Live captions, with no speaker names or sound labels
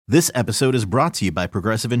This episode is brought to you by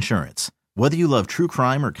Progressive Insurance. Whether you love true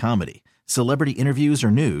crime or comedy, celebrity interviews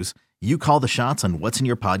or news, you call the shots on what's in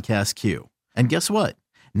your podcast queue. And guess what?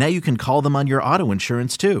 Now you can call them on your auto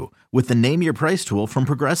insurance too with the Name Your Price tool from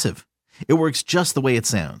Progressive. It works just the way it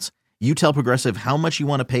sounds. You tell Progressive how much you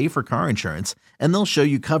want to pay for car insurance, and they'll show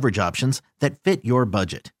you coverage options that fit your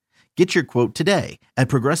budget. Get your quote today at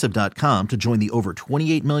Progressive.com to join the over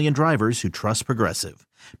 28 million drivers who trust Progressive.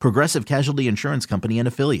 Progressive Casualty Insurance Company and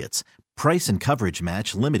Affiliates. Price and coverage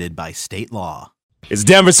match limited by state law. It's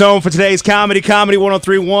Denver's home for today's comedy. Comedy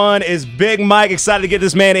 103.1 is Big Mike. Excited to get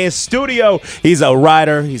this man in studio. He's a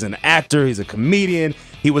writer. He's an actor. He's a comedian.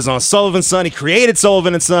 He was on Sullivan Son. He created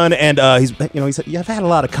Sullivan and Son, and he's had a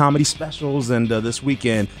lot of comedy specials. And this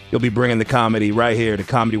weekend, he'll be bringing the comedy right here to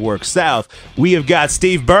Comedy Works South. We have got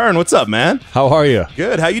Steve Byrne. What's up, man? How are you?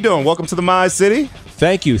 Good. How you doing? Welcome to the My City.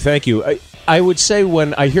 Thank you. I would say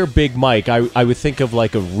when I hear Big Mike, I would think of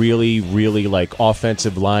like a really, really like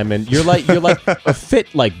offensive lineman. You're like a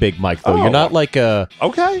fit like Big Mike though. Oh. You're not like a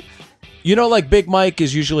Okay. You know, like Big Mike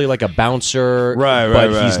is usually like a bouncer,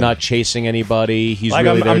 but he's not chasing anybody. He's like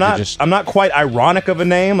really I'm not quite ironic of a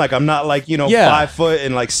name. Like I'm not like 5 foot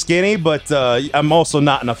and like skinny, but I'm also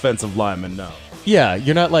not an offensive lineman. No. Yeah,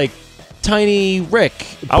 you're not like Tiny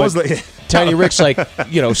Rick. I was like. Tiny Rick's like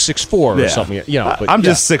 6'4" or something. But I'm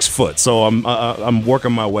just 6 foot, so I'm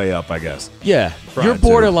working my way up, I guess. Yeah, you're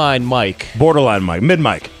borderline Mike. Borderline Mike, mid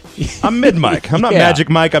Mike. I'm mid Mike. I'm not Magic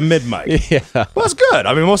Mike. I'm mid Mike. Yeah, well, that's good.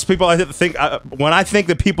 I mean, most people when I think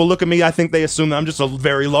that people look at me, I think they assume that I'm just a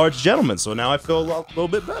very large gentleman. So now I feel a little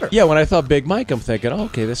bit better. Yeah, when I thought Big Mike, I'm thinking,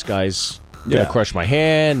 okay, this guy's gonna crush my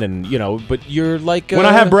hand, and but you're like when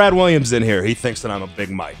I have Brad Williams in here, he thinks that I'm a Big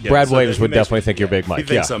Mike. Yeah, Brad Williams would definitely think you're Big Mike. He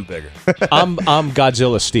thinks I'm bigger. I'm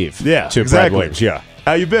Godzilla Steve. Yeah, to exactly. Brad Williams. Yeah.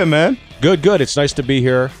 How you been, man? Good. It's nice to be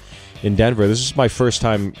here in Denver. This is my first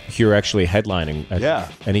time here actually headlining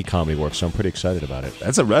at any Comedy Works, so I'm pretty excited about it.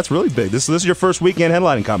 That's really big. This is your first weekend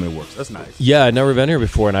headlining Comedy Works. That's nice. Yeah, I've never been here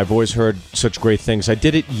before, and I've always heard such great things. I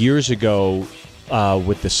did it years ago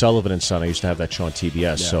with the Sullivan and Son. I used to have that show on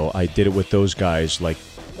TBS, so I did it with those guys, like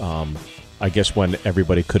I guess when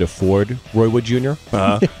everybody could afford Roy Wood Jr.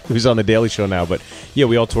 Who's on the Daily Show now. But yeah,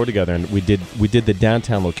 we all toured together, and we did the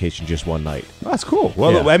downtown location just one night. That's cool.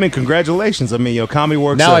 Well, I mean, congratulations. I mean, Comedy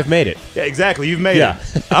Works. Now I've made it. Yeah, exactly. You've made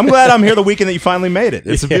it. I'm glad I'm here the weekend that you finally made it.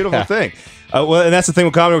 It's a beautiful thing. Well, and that's the thing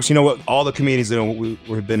with Comedy Works. You know what? All the comedians,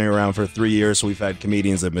 we've been around for 3 years, so we've had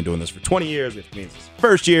comedians that have been doing this for 20 years. We have comedians this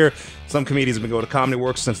first year. Some comedians have been going to Comedy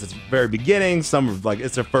Works since its very beginning. Some are like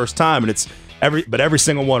it's their first time, and it's every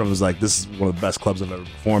single one of them is like, this is one of the best clubs I've ever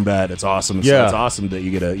performed at. It's awesome. So it's awesome that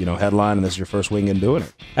you get a headline, and this is your first weekend doing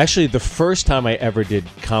it. Actually, the first time I ever did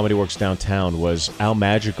Comedy Works downtown was Al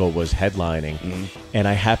Madrigal was headlining, and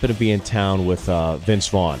I happened to be in town with Vince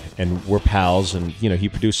Vaughn, and we're pals, and he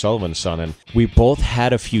produced Sullivan and Son, and we both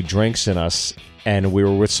had a few drinks in us, and we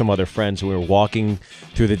were with some other friends, and we were walking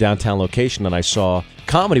through the downtown location, and I saw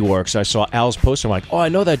Comedy Works. I saw Al's poster. I'm like, oh, I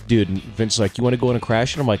know that dude. And Vince's like, you want to go in and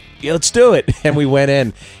crash it? I'm like, yeah, let's do it. And we went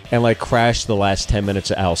in and like crashed the last 10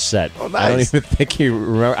 minutes of Al's set. Oh, nice. I don't even think he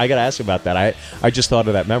remember. I got to ask about that. I just thought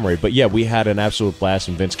of that memory. But yeah, we had an absolute blast,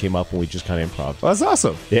 and Vince came up and we just kind of improv. Well, that's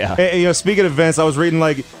awesome. Yeah. Hey, speaking of Vince, I was reading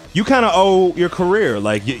like you kind of owe your career,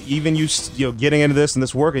 like even getting into this and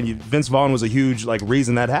this work, and Vince Vaughn was a huge like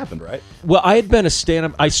reason that happened, right? Well, I had been a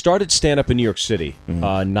stand-up. I started stand-up in New York City,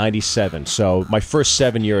 97. So my first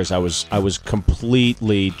 7 years, I was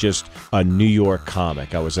completely just a New York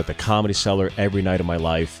comic. I was at the Comedy Cellar every night of my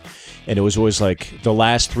life, and it was always like the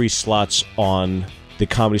last 3 slots on the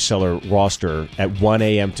Comedy Cellar roster at 1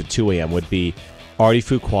 a.m. to 2 a.m. would be Artie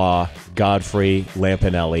Fuqua, Godfrey,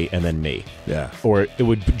 Lampanelli, and then me. Yeah. Or it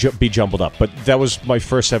would be jumbled up. But that was my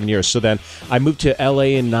first 7 years. So then I moved to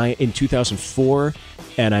L.A. in 2004,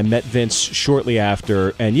 and I met Vince shortly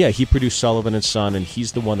after. And yeah, he produced Sullivan and Son, and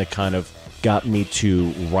he's the one that kind of got me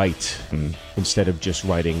to write instead of just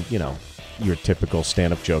writing, your typical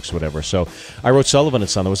stand-up jokes, whatever. So I wrote Sullivan and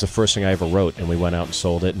Son. That was the first thing I ever wrote, and we went out and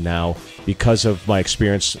sold it. And now, because of my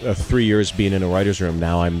experience of 3 years being in a writer's room,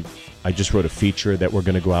 now I just wrote a feature that we're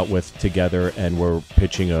going to go out with together, and we're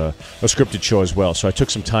pitching a scripted show as well. So I took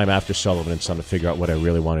some time after Sullivan and Son to figure out what I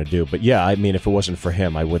really want to do. But yeah, I mean, if it wasn't for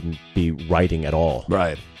him, I wouldn't be writing at all.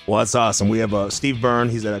 Right. Well, that's awesome. We have Steve Byrne.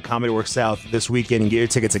 He's at Comedy Works South this weekend. You can get your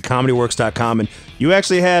tickets at comedyworks.com. And you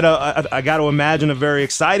actually had, I got to imagine, a very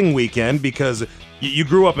exciting weekend because you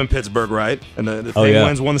grew up in Pittsburgh, right? And the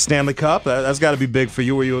Penguins won the Stanley Cup. That's got to be big for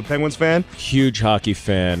you. Were you a Penguins fan? Huge hockey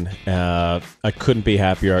fan. I couldn't be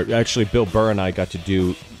happier. Actually, Bill Burr and I got to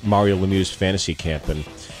do Mario Lemieux's fantasy camp, and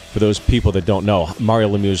For those people that don't know, Mario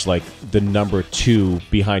Lemieux is like the number 2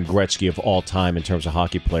 behind Gretzky of all time in terms of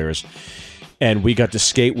hockey players. And we got to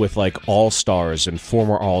skate with like all-stars and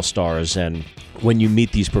former all-stars. And when you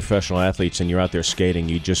meet these professional athletes and you're out there skating,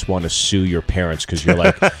 you just want to sue your parents because you're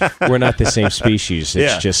like, we're not the same species.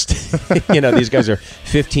 It's just, these guys are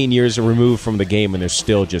 15 years removed from the game and they're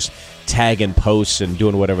still just tagging posts and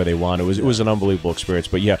doing whatever they want. It was an unbelievable experience.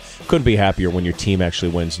 But yeah, couldn't be happier when your team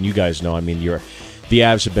actually wins. And you guys know, I mean, the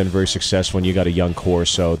Avs have been very successful, and you got a young core,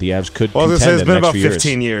 so the Avs could contend it's been about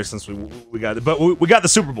 15 years since we got it. But we got the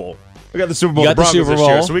Super Bowl. We got the Super Bowl. You got the Super Bowl. This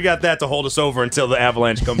year, so we got that to hold us over until the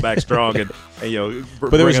Avalanche come back strong. And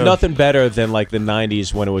but there was nothing better than like the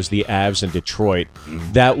 90s when it was the Avs in Detroit.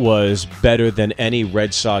 Mm-hmm. That was better than any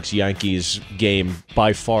Red Sox-Yankees game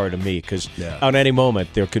by far to me, because on any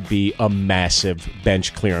moment there could be a massive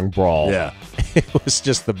bench-clearing brawl. Yeah. It was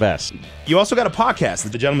just the best. You also got a podcast,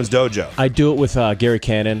 The Gentleman's Dojo. I do it with Gary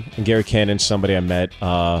Cannon, and Gary Cannon's somebody I met.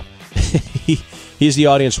 He's the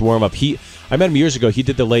audience warm-up. I met him years ago. He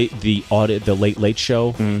did the Late Late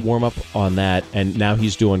Show warm-up on that, and now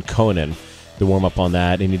he's doing Conan, the warm-up on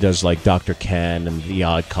that, and he does like Dr. Ken and The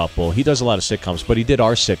Odd Couple. He does a lot of sitcoms, but he did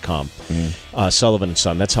our sitcom, Sullivan and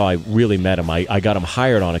Son. That's how I really met him. I got him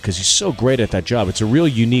hired on it because he's so great at that job. It's a real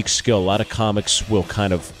unique skill. A lot of comics will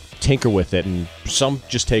kind of tinker with it, and some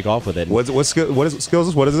just take off with it. What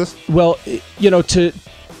skills? What is this? Well,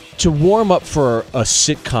 to warm up for a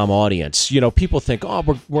sitcom audience, people think,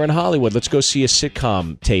 oh, we're in Hollywood, let's go see a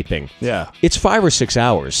sitcom taping. Yeah. It's 5 or 6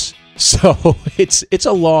 hours. So it's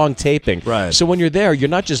a long taping. Right. So when you're there, you're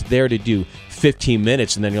not just there to do 15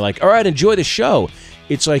 minutes and then you're like, all right, enjoy the show.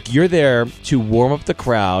 It's like you're there to warm up the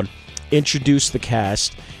crowd, introduce the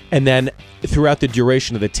cast, and then throughout the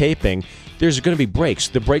duration of the taping, there's going to be breaks.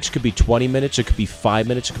 The breaks could be 20 minutes, it could be 5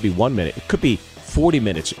 minutes, it could be 1 minute, it could be 40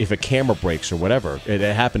 minutes if a camera breaks or whatever. It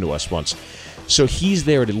happened to us once. So he's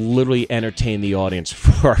there to literally entertain the audience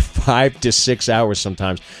for 5 to 6 hours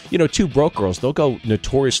sometimes. 2 Broke Girls, they'll go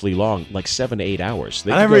notoriously long, like 7 to 8 hours.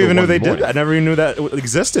 I never even knew they did. I never even knew that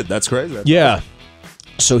existed. That's crazy. That's crazy.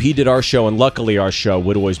 So he did our show, and luckily our show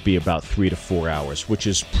would always be about 3 to 4 hours, which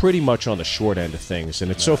is pretty much on the short end of things.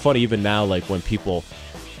 And it's so funny even now, like when people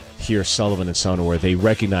hear Sullivan and Son, where they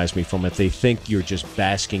recognize me from it, they think you're just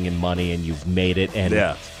basking in money and you've made it. And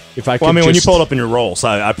if I could when you pulled up in your role, so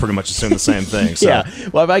I pretty much assume the same thing. So. Yeah.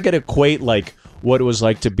 Well, if I could equate like what it was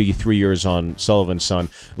like to be 3 years on Sullivan and Son,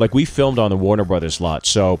 like we filmed on the Warner Brothers lot,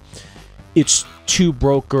 so it's 2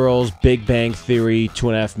 Broke Girls, Big Bang Theory,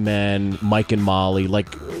 2.5 Men, Mike and Molly,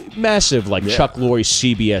 like massive, like Chuck Lorre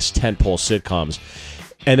CBS tentpole sitcoms,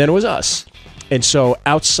 and then it was us. And so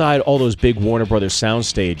outside all those big Warner Brothers sound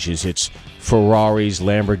stages, it's Ferraris,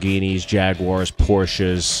 Lamborghinis, Jaguars,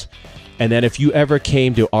 Porsches. And then if you ever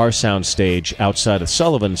came to our sound stage outside of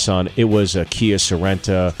Sullivan & Son, it was a Kia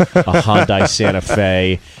Sorento, a Hyundai Santa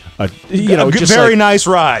Fe, just very nice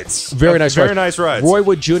rides. Very nice rides. Roy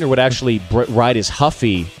Wood Jr. would actually ride his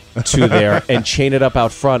Huffy to there and chain it up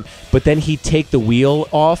out front, but then he'd take the wheel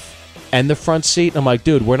off and the front seat. And I'm like,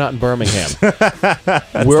 dude, we're not in Birmingham.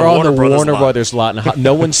 We're on the Warner Brothers lot. And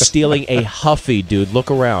no one's stealing a Huffy, dude.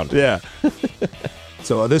 Look around. Yeah.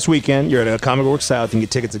 So this weekend, you're at Comedy Works South. You can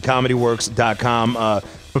get tickets at comedyworks.com.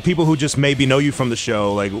 For people who just maybe know you from the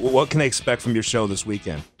show, like what can they expect from your show this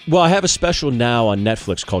weekend? Well, I have a special now on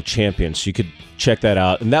Netflix called Champions, so you could check that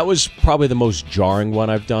out. And that was probably the most jarring one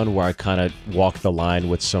I've done, where I kind of walked the line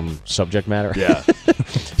with some subject matter. Yeah.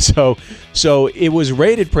 So it was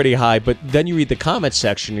rated pretty high, but then you read the comment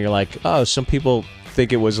section and you're like, oh, some people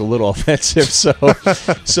think it was a little offensive. So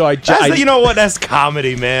you know what? That's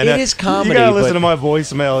comedy, man. It is comedy. You gotta listen to my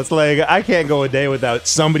voicemail. It's like I can't go a day without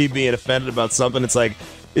somebody being offended about something. It's like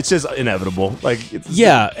it's just inevitable.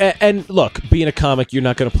 And look, being a comic, you're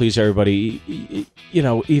not going to please everybody.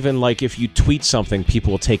 Even like if you tweet something,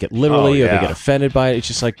 people will take it literally or they get offended by it. It's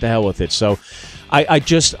just like the hell with it. So I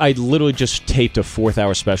literally just taped a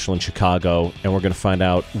 4th-hour special in Chicago, and we're going to find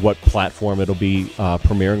out what platform it'll be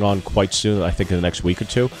premiering on quite soon, I think in the next week or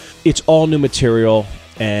 2. It's all new material,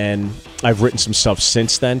 and I've written some stuff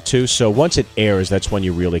since then, too. So once it airs, that's when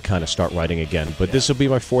you really kind of start writing again. But this will be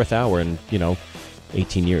my 4th hour, and,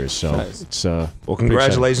 18 years, so nice. It's well,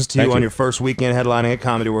 congratulations to you on your first weekend headlining at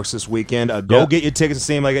Comedy Works this weekend. Go get your tickets to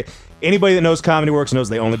see him. Like anybody that knows Comedy Works knows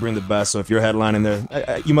they only bring the best. So if you're headlining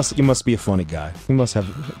there, you must be a funny guy. You must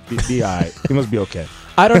be all right. You must be okay.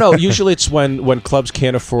 I don't know. Usually it's when clubs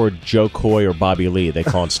can't afford Joe Coy or Bobby Lee, they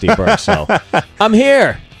call on Steve Byrne. So I'm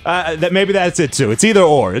here. Maybe that's it too. It's either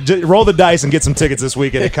or. Roll the dice and get some tickets this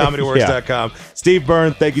weekend at comedyworks.com. Steve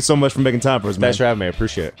Byrne, thank you so much for making time for us, man. Thanks for having me. I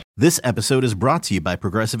appreciate it. This episode is brought to you by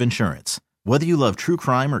Progressive Insurance. Whether you love true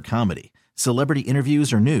crime or comedy, celebrity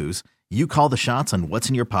interviews or news, you call the shots on what's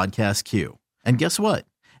in your podcast queue. And guess what?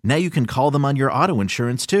 Now you can call them on your auto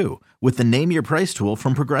insurance too with the Name Your Price tool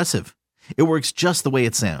from Progressive. It works just the way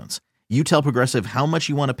it sounds. You tell Progressive how much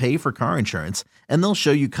you want to pay for car insurance, and they'll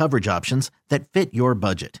show you coverage options that fit your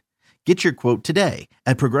budget. Get your quote today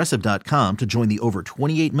at Progressive.com to join the over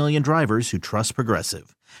 28 million drivers who trust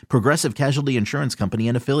Progressive. Progressive Casualty Insurance Company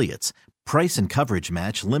and Affiliates. Price and coverage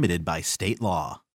match limited by state law.